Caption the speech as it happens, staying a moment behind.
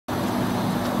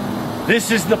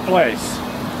This is the place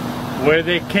where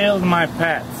they killed my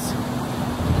pets.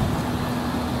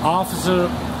 Officer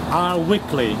R.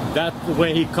 Wickley, that's the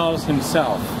way he calls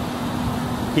himself.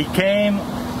 He came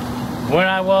where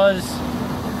I was.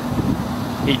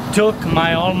 He took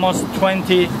my almost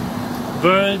 20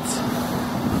 birds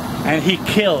and he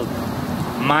killed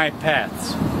my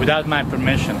pets without my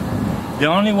permission. The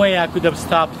only way I could have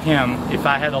stopped him if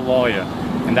I had a lawyer,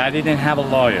 and I didn't have a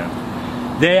lawyer.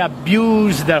 They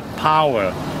abuse their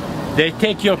power. They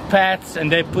take your pets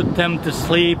and they put them to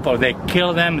sleep, or they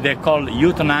kill them. They call it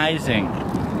euthanizing.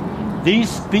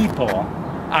 These people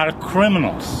are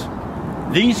criminals.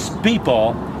 These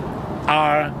people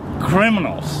are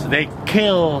criminals. They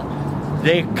killed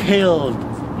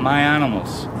my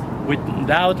animals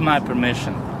without my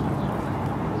permission.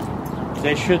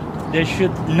 They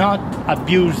should not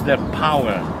abuse their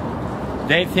power.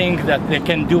 They think that they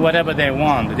can do whatever they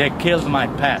want. They killed my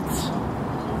pets.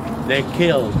 They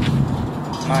killed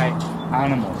my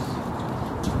animals.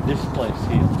 This place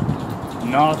here,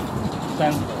 North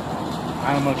Central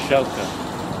Animal Shelter.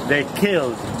 They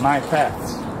killed my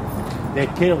pets. They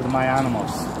killed my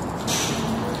animals.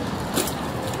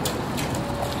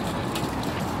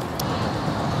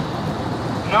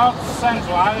 North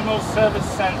Central Animal Service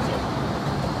Center.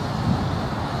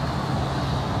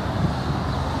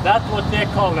 That's what they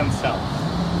call themselves.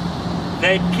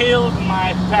 They killed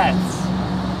my pets.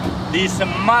 These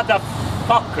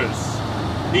motherfuckers.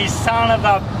 These son of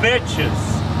a bitches.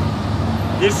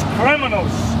 These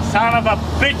criminals, son of a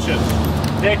bitches.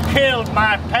 They killed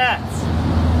my pets.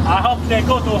 I hope they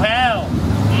go to hell.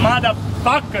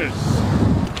 Motherfuckers.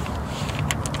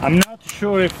 I'm not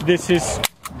sure if this is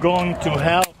going to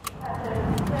help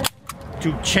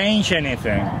to change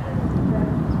anything.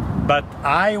 But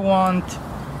I want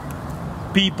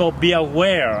people be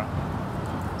aware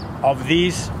of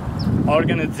these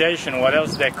organizations, what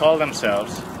else they call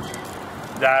themselves,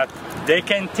 that they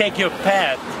can take your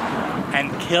pet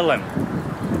and kill him.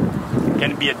 It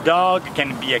can be a dog, it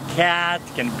can be a cat,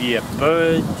 it can be a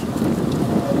bird.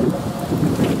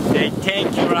 They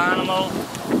take your animal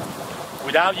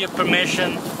without your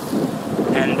permission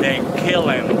and they kill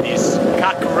him. These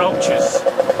cockroaches.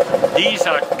 These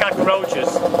are cockroaches.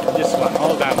 This one,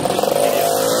 hold on, this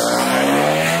video.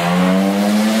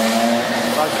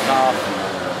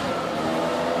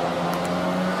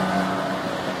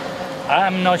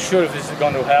 I'm not sure if this is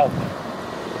going to help,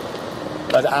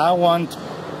 but I want to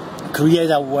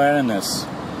create awareness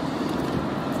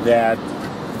that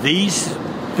these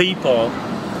people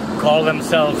call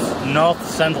themselves North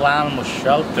Central Animal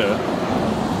Shelter,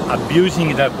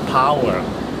 abusing their power.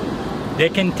 They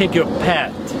can take your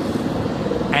pet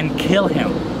and kill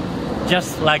him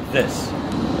just like this.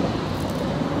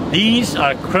 These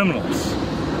are criminals.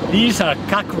 These are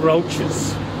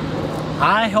cockroaches.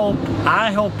 I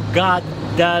hope God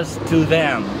does to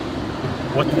them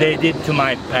what they did to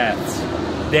my pets.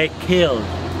 They killed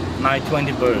my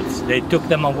 20 birds. They took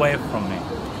them away from me.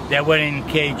 They were in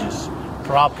cages,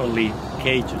 properly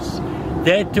cages.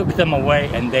 They took them away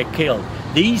and they killed.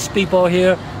 These people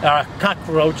here are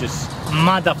cockroaches,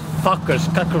 motherfuckers,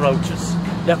 cockroaches.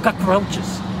 They're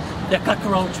cockroaches. They're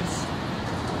cockroaches.